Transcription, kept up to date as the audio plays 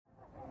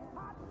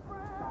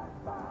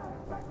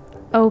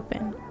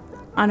Open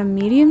on a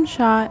medium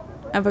shot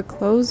of a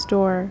closed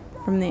door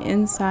from the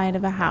inside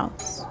of a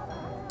house.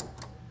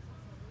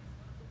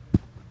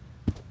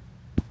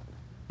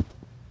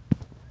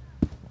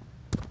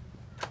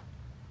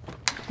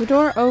 The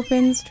door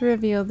opens to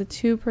reveal the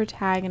two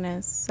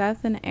protagonists,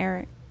 Seth and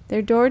Eric.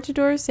 They're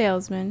door-to-door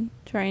salesmen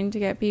trying to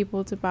get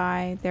people to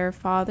buy their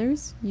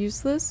father's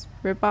useless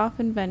rip-off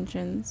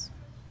inventions.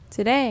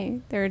 Today,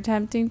 they're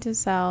attempting to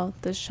sell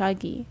the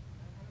Shuggie,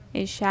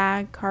 a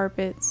shag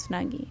carpet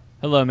snuggie.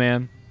 Hello,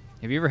 ma'am.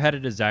 Have you ever had a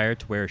desire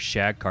to wear a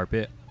shag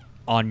carpet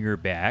on your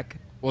back?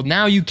 Well,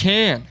 now you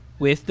can.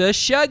 With the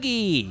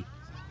Shuggie!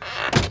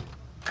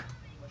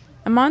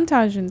 A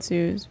montage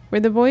ensues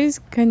where the boys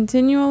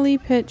continually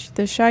pitch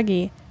the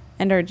Shuggie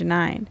and are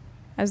denied.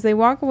 As they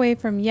walk away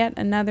from yet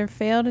another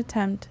failed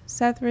attempt,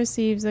 Seth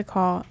receives a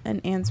call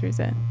and answers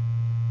it.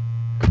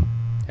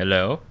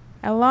 Hello?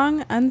 A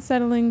long,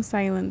 unsettling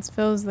silence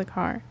fills the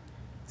car.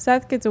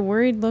 Seth gets a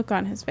worried look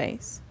on his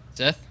face.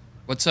 Seth,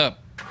 what's up?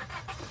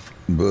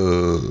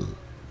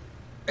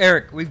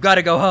 Eric, we've got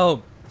to go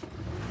home.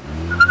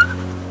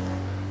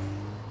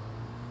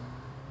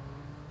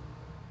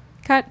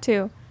 Cut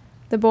 2.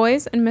 The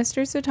boys and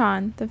Mr.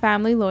 Satan, the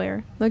family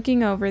lawyer,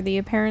 looking over the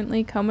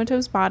apparently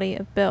comatose body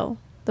of Bill,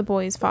 the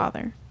boy's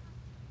father.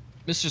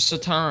 Mr.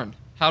 Satan,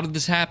 how did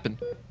this happen?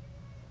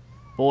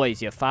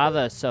 Boys, your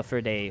father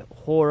suffered a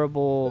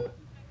horrible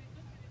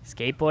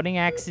skateboarding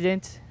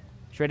accident,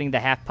 shredding the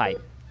half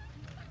pipe.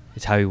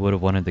 It's how he would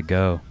have wanted to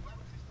go.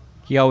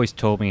 He always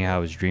told me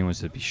how his dream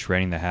was to be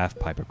shredding the half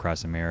pipe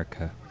across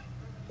America.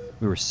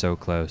 We were so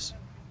close.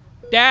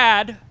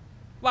 Dad!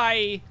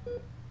 Why?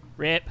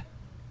 Rip.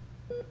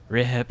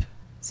 Rip.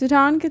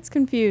 Satan gets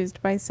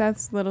confused by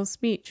Seth's little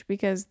speech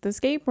because the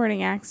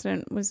skateboarding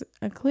accident was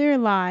a clear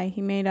lie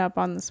he made up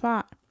on the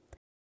spot.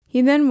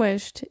 He then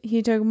wished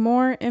he took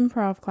more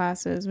improv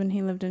classes when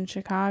he lived in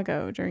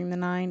Chicago during the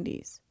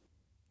 90s.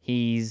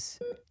 He's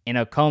in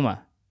a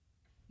coma.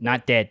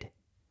 Not dead.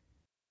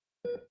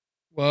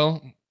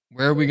 Well,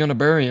 where are we gonna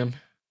bury him?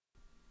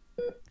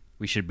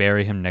 We should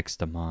bury him next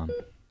to Mom.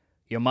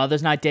 Your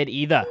mother's not dead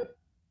either.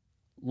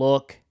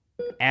 Look,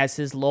 as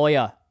his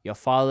lawyer, your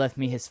father left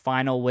me his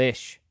final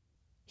wish.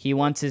 He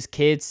wants his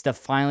kids to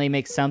finally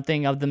make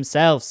something of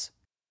themselves.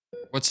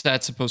 What's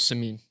that supposed to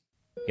mean?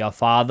 Your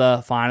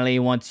father finally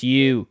wants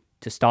you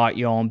to start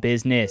your own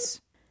business.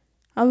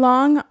 A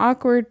long,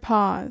 awkward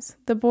pause,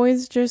 the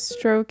boys just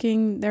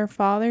stroking their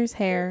father's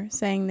hair,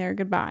 saying their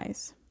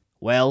goodbyes.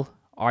 Well,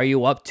 are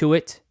you up to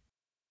it?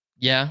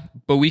 Yeah,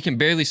 but we can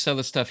barely sell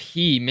the stuff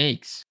he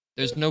makes.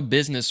 There's no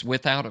business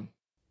without him.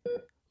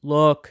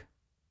 Look,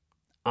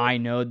 I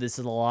know this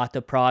is a lot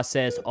to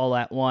process all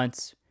at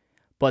once,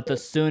 but the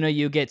sooner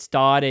you get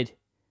started,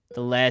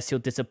 the less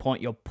you'll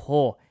disappoint your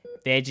poor,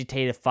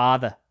 vegetative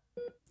father.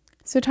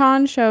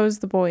 Satan shows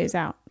the boys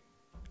out.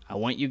 I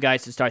want you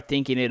guys to start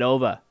thinking it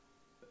over,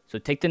 so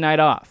take the night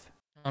off.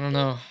 I don't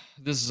know.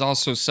 This is all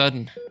so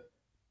sudden.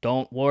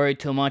 Don't worry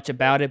too much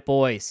about it,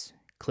 boys.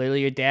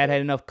 Clearly your dad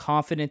had enough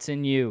confidence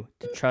in you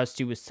to trust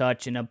you with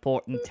such an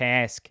important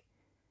task.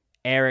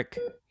 Eric,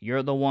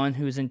 you're the one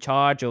who's in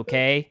charge,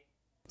 okay?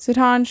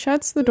 Satan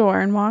shuts the door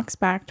and walks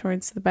back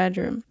towards the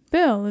bedroom.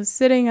 Bill is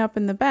sitting up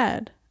in the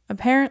bed,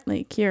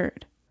 apparently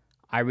cured.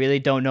 I really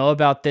don't know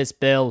about this,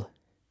 Bill.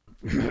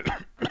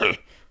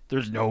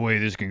 There's no way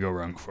this can go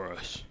wrong for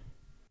us.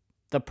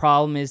 The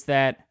problem is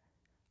that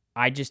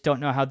I just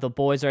don't know how the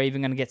boys are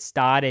even going to get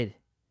started.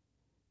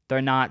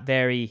 They're not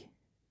very,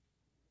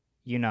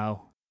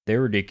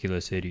 They're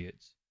ridiculous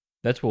idiots.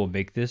 That's what will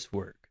make this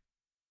work.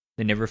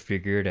 They never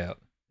figure it out.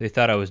 They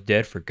thought I was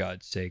dead, for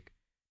God's sake.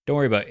 Don't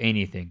worry about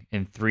anything.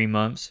 In 3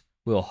 months,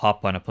 we'll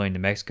hop on a plane to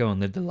Mexico and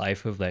live the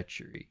life of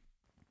luxury.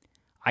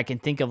 I can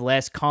think of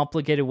less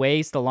complicated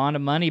ways to launder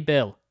money,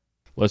 Bill.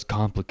 Less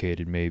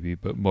complicated, maybe,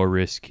 but more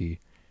risky.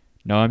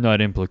 Now I'm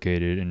not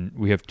implicated, and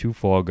we have 2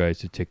 fall guys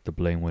to take the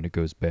blame when it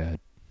goes bad.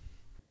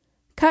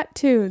 Cut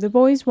 2, the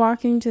boys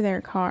walking to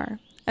their car.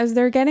 As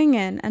they're getting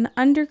in, an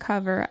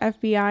undercover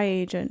FBI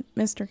agent,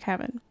 Mr.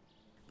 Kevin,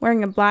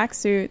 wearing a black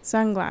suit,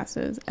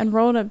 sunglasses, and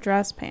rolled-up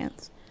dress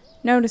pants,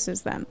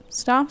 notices them,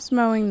 stops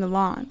mowing the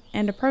lawn,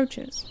 and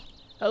approaches.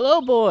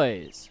 Hello,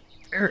 boys.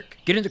 Eric,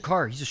 get in the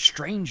car. He's a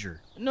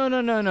stranger.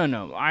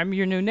 No. I'm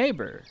your new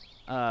neighbor.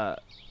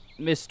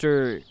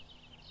 Mr.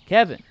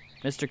 Kevin.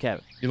 Mr.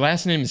 Kevin. Your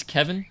last name is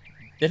Kevin?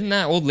 Didn't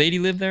that old lady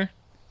live there?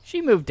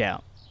 She moved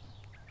out.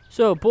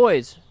 So,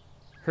 boys,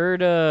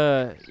 heard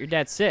your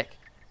dad's sick.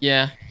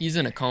 Yeah, he's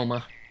in a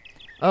coma.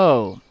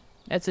 Oh,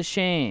 that's a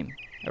shame.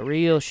 A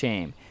real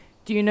shame.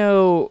 Do you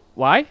know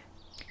why?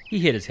 He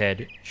hit his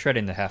head,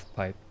 shredding the half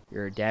pipe.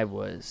 Your dad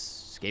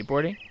was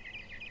skateboarding?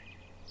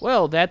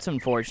 Well, that's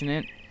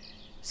unfortunate.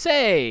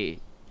 Say,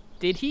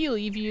 did he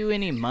leave you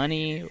any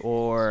money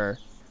or,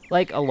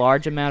 like, a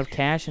large amount of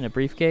cash in a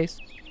briefcase?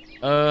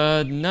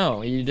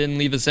 No, he didn't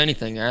leave us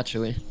anything,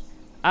 actually.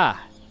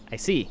 Ah, I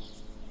see.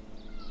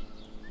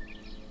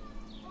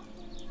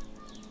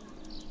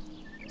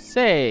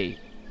 Say,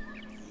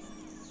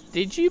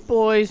 did you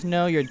boys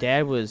know your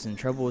dad was in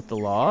trouble with the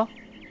law?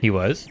 He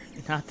was?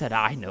 Not that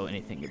I know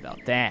anything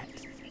about that.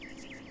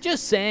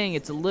 Just saying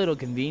it's a little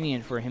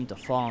convenient for him to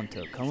fall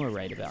into a coma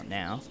right about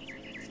now.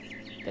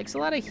 Takes a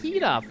lot of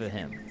heat off of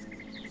him.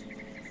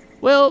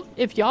 Well,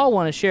 if y'all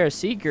want to share a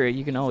secret,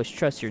 you can always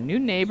trust your new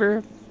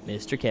neighbor,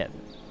 Mr. Kevin.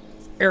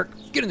 Eric,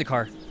 get in the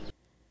car.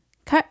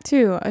 Cut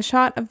to a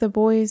shot of the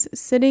boys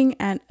sitting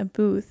at a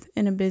booth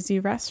in a busy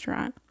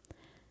restaurant.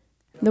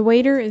 The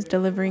waiter is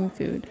delivering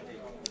food.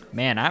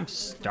 Man, I'm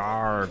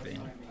starving.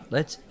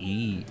 Let's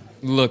eat.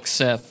 Look,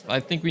 Seth, I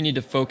think we need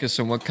to focus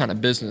on what kind of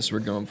business we're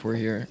going for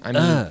here. I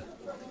mean,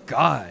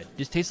 God,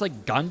 this tastes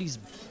like Gandhi's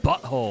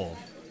butthole.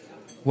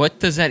 what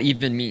does that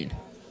even mean?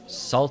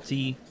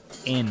 Salty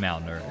and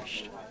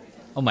malnourished.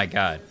 Oh my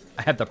God,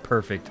 I have the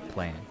perfect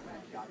plan.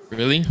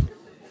 Really?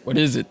 What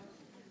is it?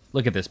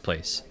 Look at this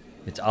place.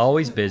 It's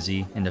always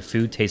busy and the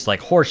food tastes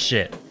like horse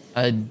shit.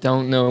 I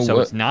don't know So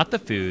what... it's not the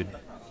food,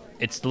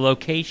 it's the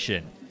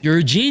location. You're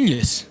a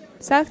genius.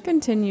 Seth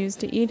continues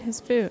to eat his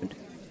food.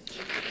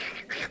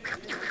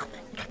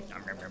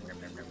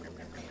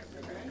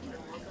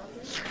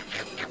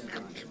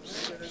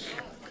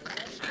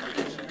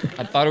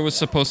 I thought it was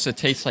supposed to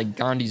taste like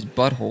Gandhi's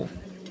butthole.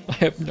 I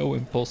have no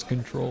impulse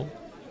control.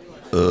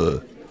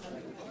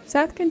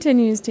 Seth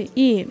continues to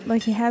eat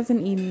like he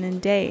hasn't eaten in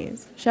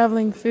days,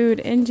 shoveling food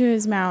into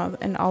his mouth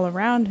and all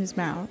around his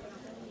mouth,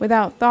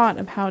 without thought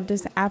of how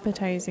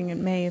disappetizing it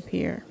may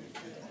appear.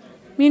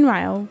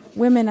 Meanwhile,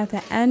 women at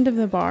the end of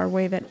the bar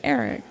wave at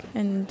Eric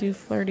and do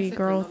flirty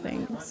girl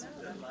things.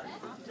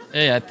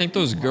 Hey, I think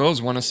those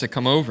girls want us to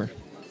come over.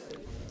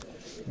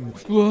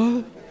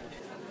 What?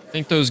 I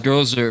think those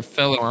girls are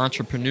fellow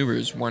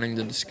entrepreneurs wanting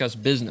to discuss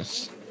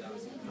business.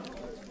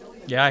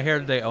 Yeah, I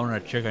heard they own a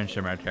chicken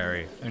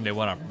cemetery and they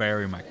want to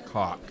bury my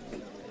cock.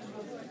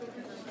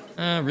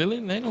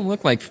 Really? They don't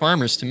look like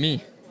farmers to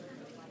me.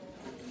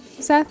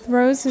 Seth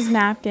throws his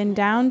napkin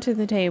down to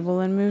the table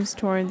and moves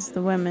towards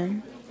the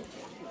women.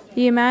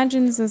 He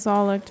imagines this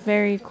all looked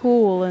very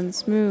cool and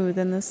smooth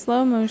in the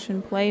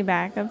slow-motion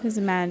playback of his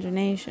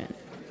imagination.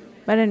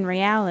 But in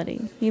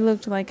reality, he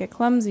looked like a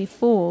clumsy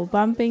fool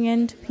bumping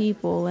into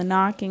people and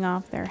knocking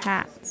off their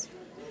hats,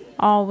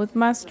 all with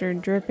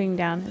mustard dripping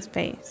down his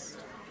face.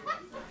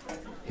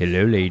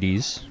 Hello,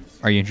 ladies.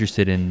 Are you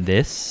interested in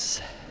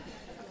this?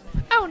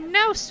 Oh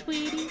no,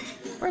 sweetie.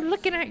 We're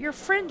looking at your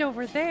friend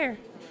over there.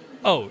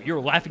 Oh,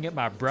 you're laughing at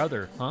my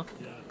brother, huh?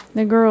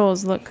 The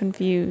girls look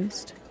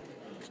confused.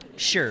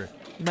 Sure,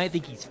 you might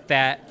think he's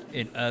fat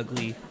and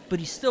ugly, but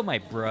he's still my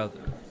brother.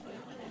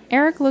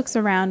 Eric looks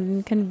around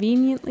and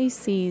conveniently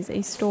sees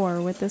a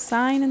store with a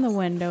sign in the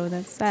window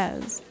that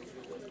says,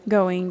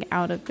 "Going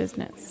out of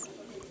business."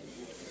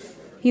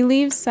 He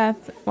leaves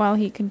Seth while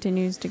he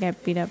continues to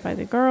get beat up by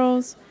the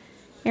girls.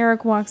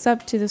 Eric walks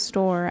up to the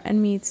store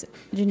and meets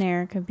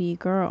Generica B.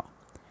 Girl,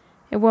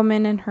 a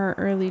woman in her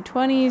early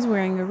 20s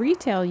wearing a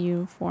retail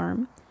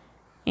uniform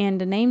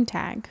and a name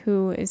tag,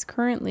 who is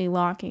currently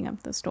locking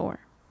up the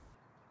store.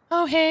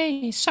 Oh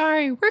hey,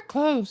 sorry, we're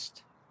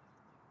closed.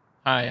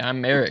 Hi,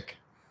 I'm Eric.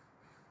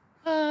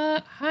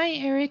 Hi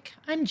Eric,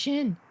 I'm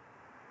Jen.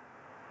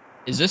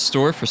 Is this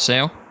store for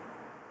sale?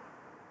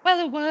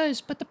 Well, it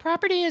was, but the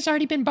property has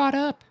already been bought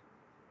up.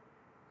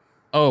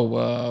 Oh,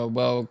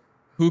 well,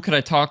 who could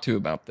I talk to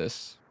about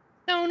this?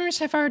 The owners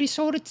have already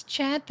sold it to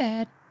Chad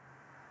Thad.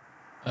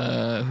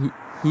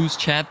 Who's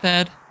Chat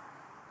Thad?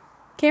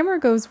 Camera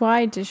goes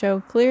wide to show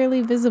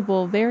clearly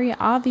visible, very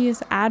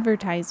obvious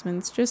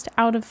advertisements just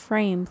out of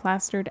frame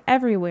plastered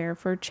everywhere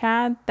for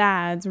Chad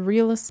Thad's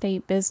real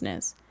estate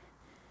business,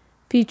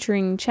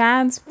 featuring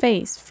Chad's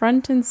face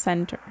front and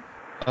center.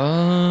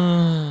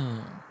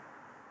 Oh.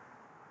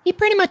 He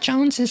pretty much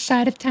owns his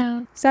side of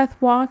town. Seth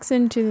walks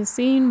into the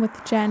scene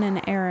with Jen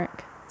and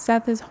Eric.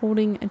 Seth is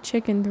holding a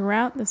chicken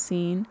throughout the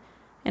scene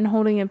and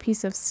holding a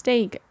piece of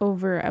steak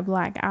over a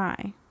black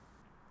eye.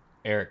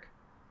 Eric,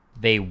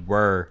 they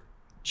were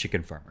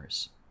chicken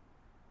farmers.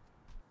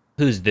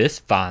 Who's this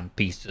fine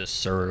piece of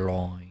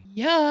sirloin?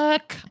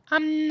 Yuck,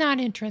 I'm not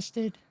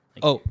interested.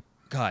 Oh,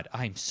 God,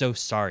 I'm so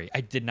sorry.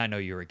 I did not know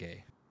you were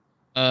gay.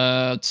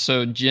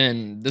 So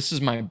Jen, this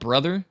is my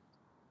brother?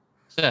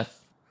 Seth,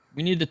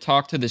 we need to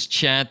talk to this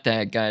Chat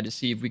Thad guy to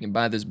see if we can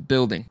buy this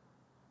building.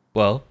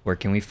 Well, where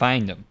can we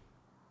find him?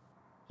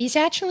 He's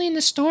actually in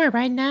the store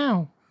right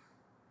now.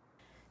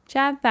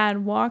 Chad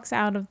Thad walks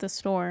out of the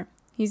store.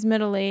 He's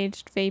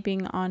middle-aged,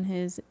 vaping on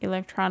his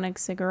electronic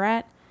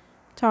cigarette,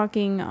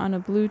 talking on a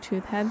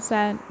Bluetooth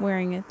headset,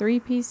 wearing a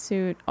three-piece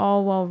suit,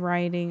 all while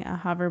riding a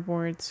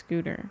hoverboard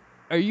scooter.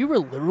 Are you a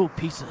literal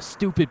piece of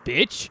stupid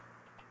bitch?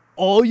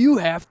 All you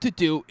have to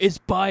do is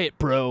buy it,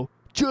 bro.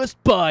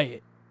 Just buy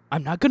it.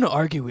 I'm not gonna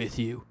argue with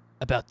you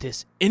about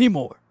this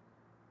anymore.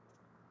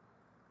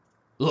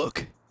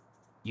 Look,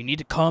 you need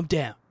to calm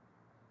down.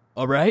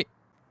 Alright?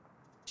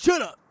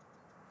 Shut up!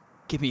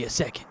 Give me a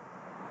second.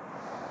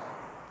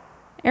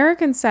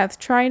 Eric and Seth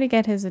try to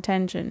get his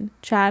attention.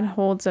 Chad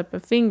holds up a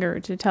finger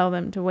to tell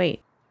them to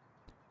wait.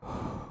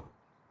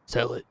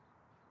 Sell it.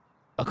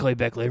 I'll call you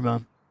back later,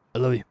 Mom. I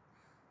love you.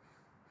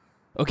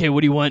 Okay, what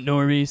do you want,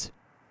 normies?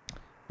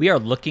 We are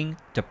looking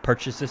to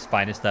purchase this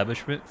fine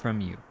establishment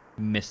from you,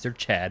 Mr.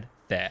 Chad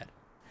Thad.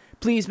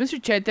 Please,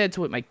 Mr. Chad, that's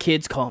what my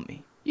kids call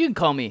me. You can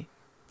call me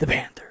the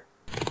Panther.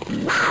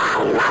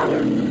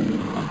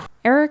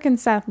 Eric and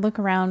Seth look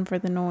around for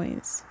the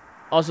noise.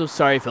 Also,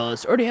 sorry,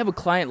 fellas. Already have a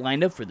client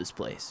lined up for this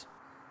place.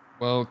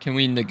 Well, can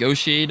we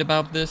negotiate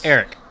about this?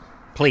 Eric,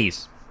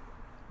 please,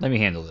 let me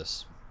handle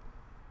this.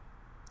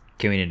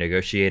 Can we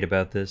negotiate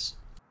about this?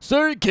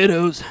 Sorry,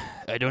 kiddos.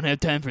 I don't have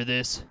time for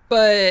this.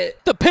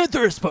 But The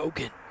Panther has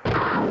spoken.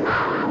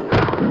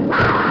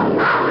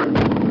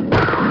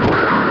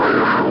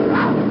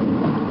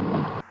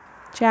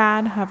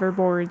 Chad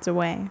hoverboards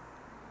away.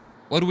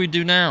 What do we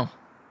do now?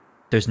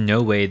 there's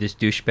no way this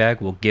douchebag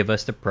will give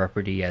us the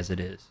property as it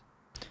is.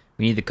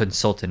 We need to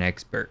consult an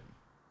expert.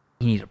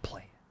 We need a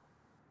plan.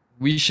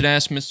 We should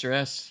ask Mr.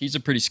 S. He's a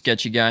pretty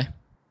sketchy guy.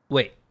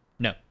 Wait,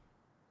 no.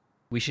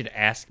 We should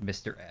ask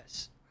Mr.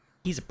 S.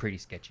 He's a pretty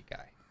sketchy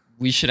guy.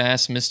 We should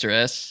ask Mr.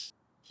 S.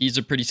 He's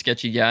a pretty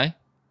sketchy guy.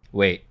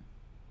 Wait.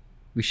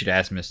 We should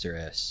ask Mr.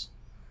 S.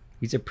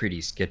 He's a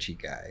pretty sketchy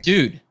guy.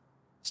 Dude,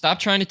 stop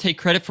trying to take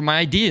credit for my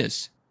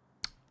ideas.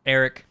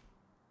 Eric,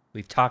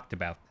 we've talked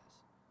about this.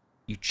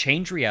 You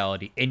change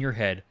reality in your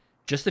head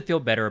just to feel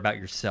better about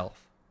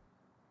yourself.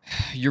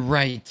 You're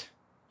right.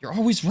 You're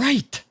always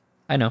right.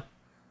 I know.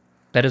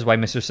 That is why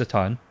Mr.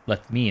 Satan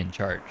left me in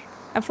charge.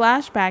 A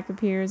flashback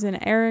appears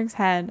in Eric's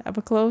head of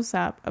a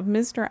close-up of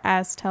Mr.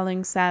 S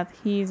telling Seth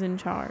he's in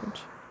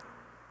charge.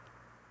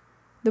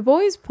 The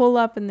boys pull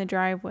up in the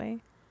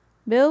driveway,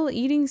 Bill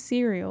eating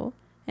cereal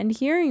and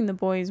hearing the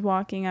boys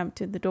walking up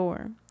to the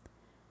door.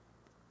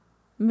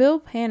 Bill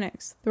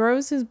panics,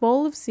 throws his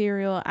bowl of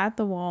cereal at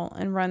the wall,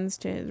 and runs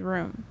to his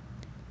room.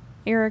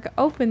 Eric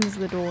opens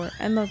the door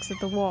and looks at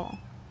the wall.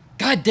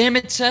 God damn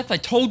it, Seth. I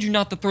told you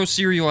not to throw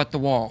cereal at the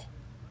wall.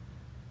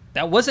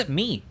 That wasn't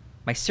me.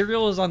 My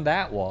cereal is on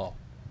that wall.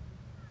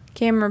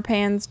 Camera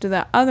pans to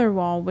the other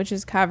wall, which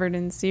is covered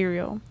in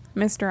cereal.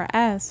 Mr.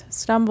 S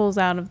stumbles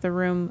out of the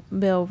room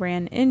Bill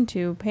ran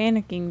into,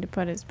 panicking to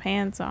put his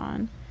pants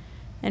on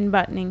and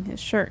buttoning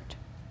his shirt.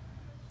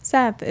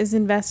 Seth is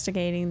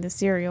investigating the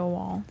cereal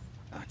wall.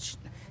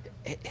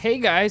 Hey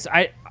guys,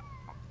 I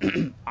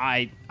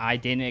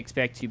didn't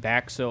expect you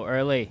back so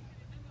early.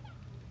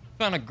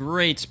 Found a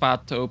great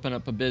spot to open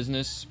up a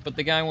business, but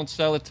the guy won't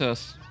sell it to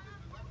us.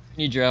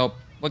 Need your help.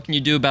 What can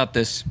you do about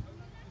this?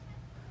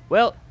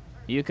 Well,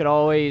 you could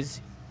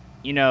always,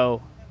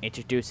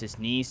 introduce his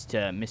niece to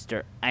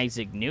Mr.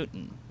 Isaac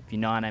Newton, if you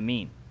know what I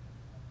mean.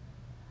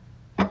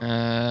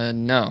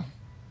 No.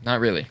 Not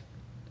really.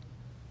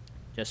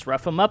 Just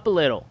rough him up a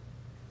little.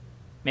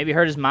 Maybe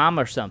hurt his mom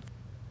or something.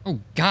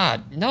 Oh,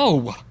 God,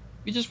 no.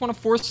 We just want to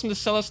force him to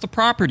sell us the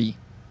property.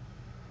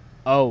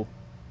 Oh,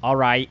 all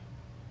right.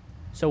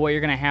 So what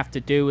you're going to have to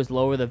do is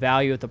lower the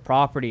value of the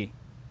property.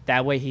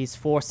 That way he's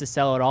forced to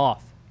sell it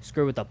off.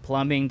 Screw with the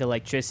plumbing, the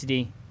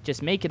electricity.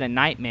 Just make it a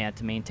nightmare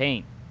to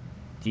maintain.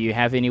 Do you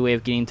have any way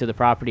of getting to the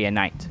property at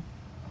night?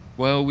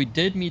 Well, we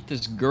did meet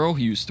this girl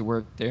who used to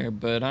work there,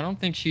 but I don't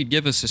think she'd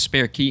give us a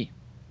spare key.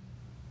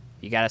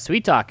 You got a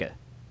sweet talker.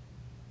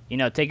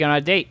 Take her on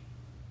a date.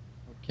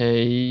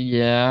 Okay,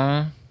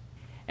 yeah.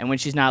 And when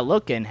she's not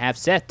looking, have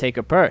Seth take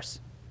her purse.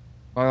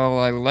 Well,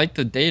 I like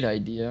the date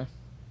idea.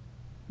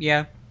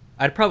 Yeah,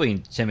 I'd probably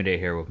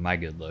intimidate her with my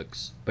good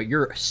looks, but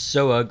you're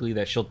so ugly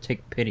that she'll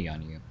take pity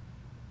on you.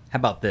 How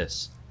about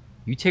this?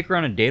 You take her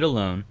on a date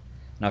alone,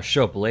 and I'll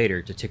show up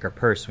later to take her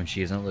purse when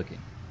she isn't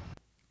looking.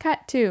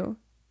 Cut 2.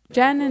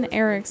 Jen and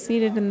Eric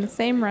seated in the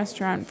same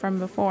restaurant from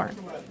before,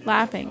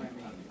 laughing.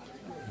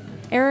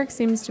 Eric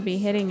seems to be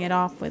hitting it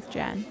off with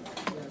Jen.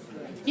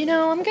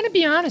 I'm gonna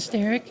be honest,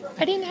 Eric.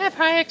 I didn't have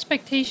high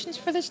expectations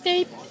for this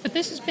date, but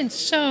this has been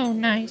so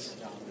nice.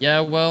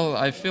 Yeah, well,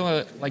 I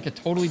feel like a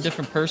totally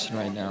different person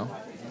right now.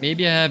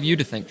 Maybe I have you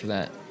to thank for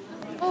that.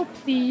 Oh,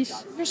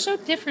 please. You're so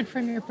different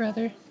from your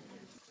brother.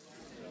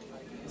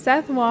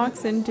 Seth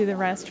walks into the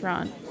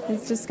restaurant,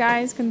 his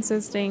disguise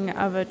consisting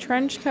of a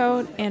trench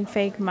coat and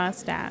fake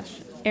mustache.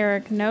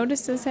 Eric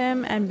notices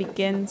him and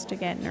begins to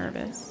get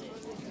nervous.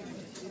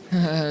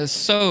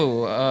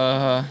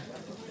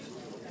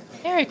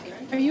 Eric,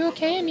 are you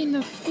okay? I mean,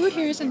 the food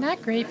here isn't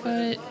that great,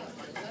 but...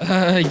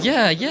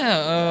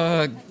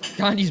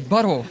 Gandhi's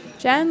butthole.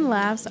 Jen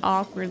laughs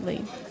awkwardly,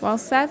 while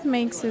Seth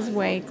makes his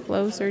way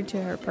closer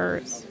to her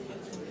purse.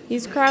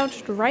 He's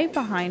crouched right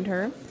behind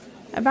her,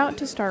 about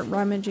to start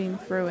rummaging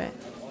through it.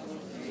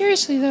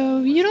 Seriously, though,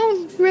 you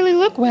don't really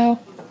look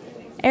well.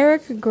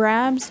 Eric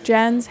grabs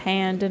Jen's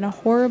hand in a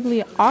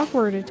horribly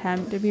awkward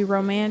attempt to be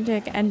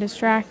romantic and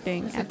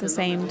distracting at the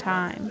same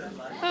time.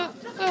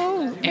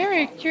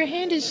 Eric, your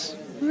hand is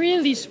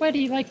really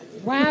sweaty.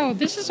 Wow,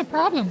 this is a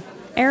problem.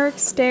 Eric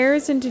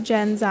stares into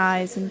Jen's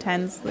eyes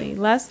intensely,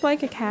 less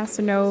like a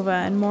Casanova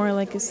and more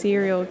like a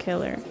serial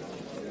killer.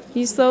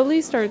 He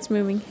slowly starts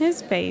moving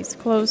his face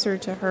closer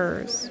to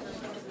hers.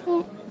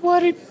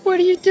 What are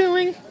you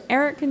doing?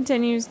 Eric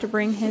continues to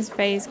bring his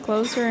face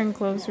closer and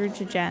closer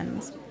to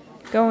Jen's,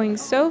 going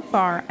so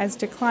far as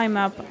to climb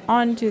up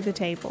onto the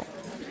table.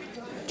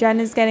 Jen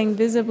is getting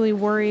visibly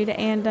worried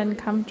and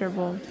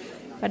uncomfortable,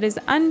 but is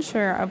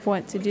unsure of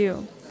what to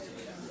do.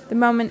 The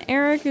moment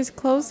Eric is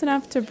close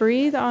enough to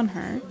breathe on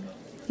her,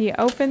 he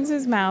opens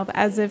his mouth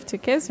as if to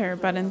kiss her,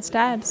 but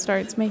instead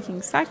starts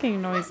making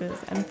sucking noises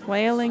and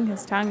flailing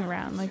his tongue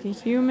around like a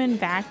human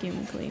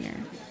vacuum cleaner.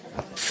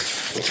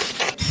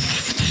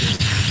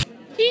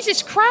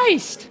 Jesus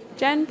Christ!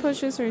 Jen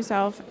pushes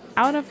herself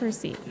out of her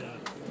seat,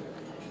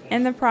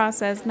 in the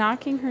process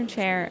knocking her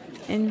chair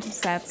into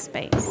Seth's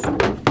face.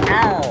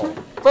 Ow!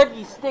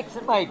 Funny sticks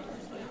in my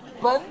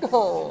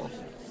bundle.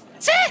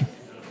 Seth!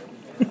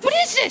 What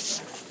is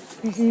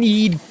this?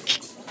 Need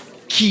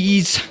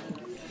keys.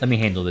 Let me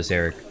handle this,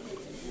 Eric.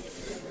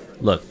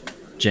 Look,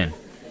 Jen,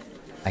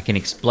 I can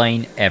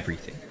explain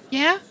everything.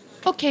 Yeah?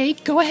 Okay,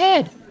 go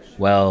ahead.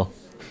 Well,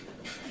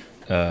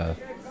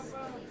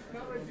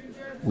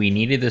 we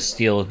needed to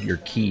steal your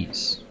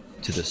keys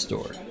to the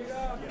store.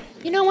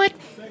 You know what?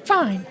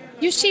 Fine.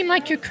 You seem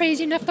like you're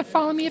crazy enough to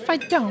follow me if I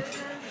don't.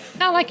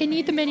 Not like I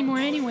need them anymore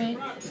anyway.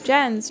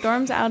 Jen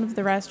storms out of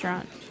the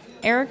restaurant.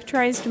 Eric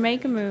tries to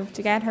make a move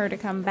to get her to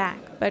come back,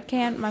 but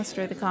can't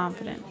muster the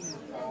confidence.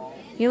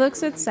 He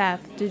looks at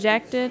Seth,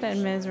 dejected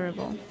and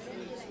miserable.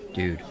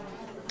 Dude,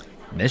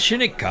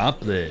 mission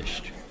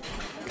accomplished.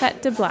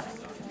 Cut to black.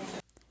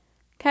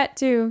 Cut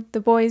to the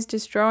boys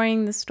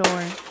destroying the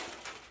store.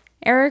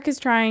 Eric is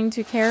trying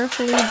to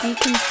carefully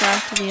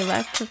deconstruct the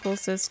electrical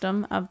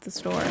system of the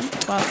store,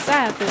 while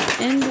Seth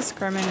is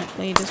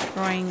indiscriminately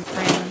destroying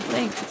random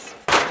things.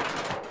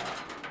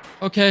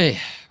 Okay,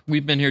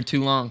 we've been here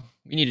too long.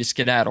 We need to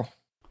skedaddle.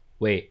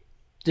 Wait,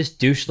 this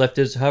douche left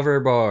his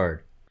hoverboard.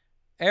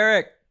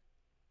 Eric,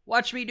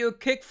 watch me do a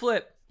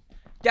kickflip.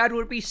 Dad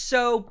would be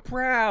so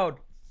proud.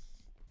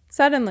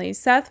 Suddenly,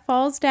 Seth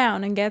falls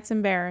down and gets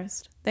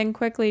embarrassed, then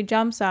quickly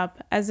jumps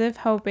up as if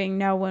hoping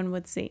no one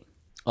would see.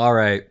 All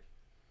right.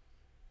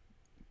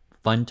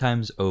 Fun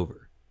time's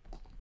over.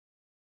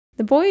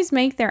 The boys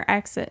make their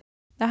exit.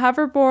 The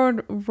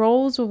hoverboard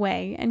rolls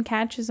away and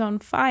catches on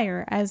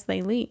fire as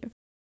they leave.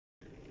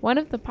 One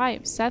of the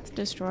pipes Seth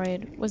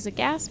destroyed was a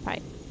gas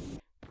pipe.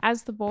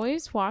 As the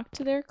boys walk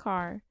to their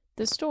car,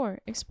 the store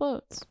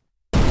explodes.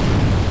 The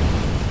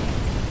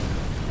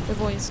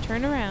boys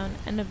turn around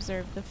and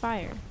observe the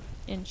fire,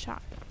 in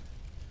shock.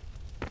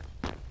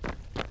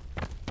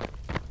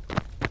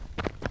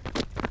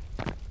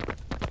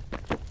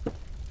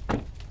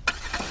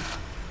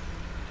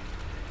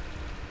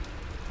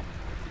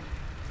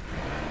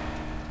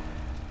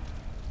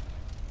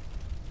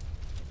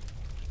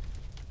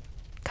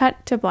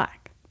 Cut to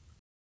black.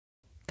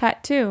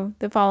 Cut to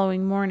the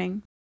following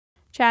morning.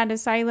 Chad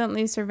is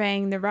silently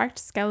surveying the wrecked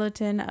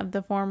skeleton of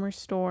the former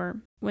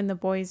store when the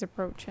boys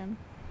approach him.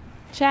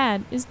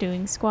 Chad is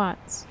doing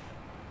squats.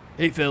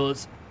 Hey,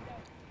 fellas.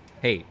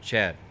 Hey,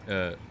 Chad,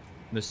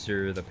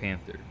 Mr. the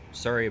Panther.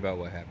 Sorry about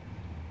what happened.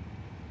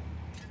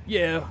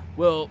 Yeah,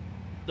 well,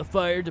 the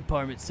fire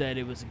department said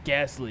it was a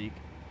gas leak.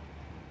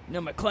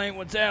 Now my client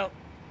wants out.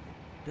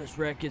 This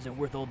wreck isn't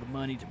worth all the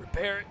money to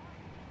repair it.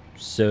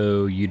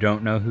 So you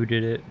don't know who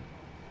did it?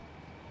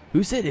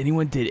 Who said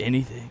anyone did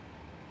anything?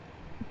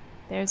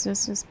 There's a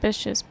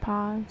suspicious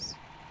pause.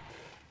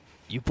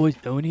 You boys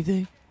know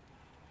anything?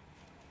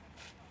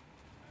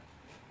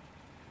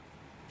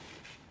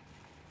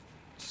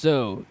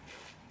 So,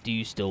 do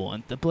you still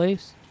want the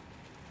place?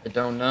 I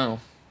don't know.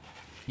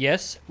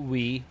 Yes,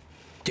 we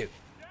do.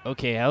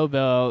 Okay, how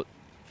about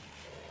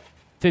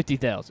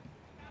 50,000?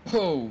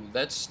 Whoa,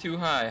 that's too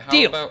high. How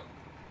Deal. about...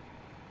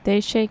 They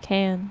shake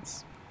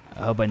hands.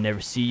 I hope I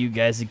never see you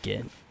guys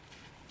again.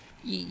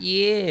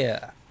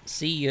 Yeah.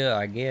 See ya,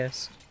 I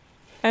guess.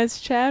 As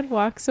Chad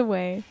walks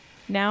away,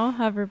 now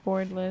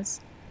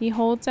hoverboardless, he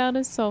holds out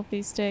his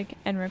selfie stick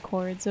and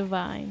records a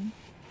vine.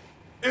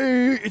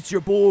 Hey, it's your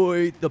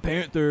boy, the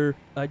Panther.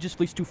 I just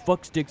fleeced 2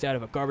 fuck sticks out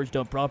of a garbage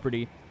dump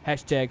property.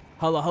 Hashtag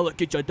holla holla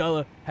get your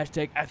dollar.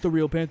 Hashtag at the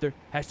real Panther.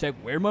 Hashtag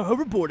where my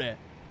hoverboard at?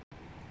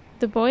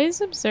 The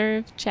boys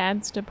observe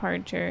Chad's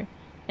departure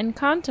and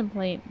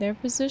contemplate their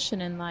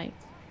position in life.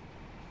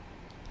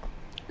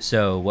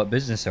 So, what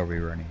business are we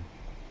running?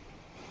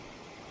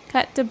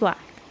 Cut to black.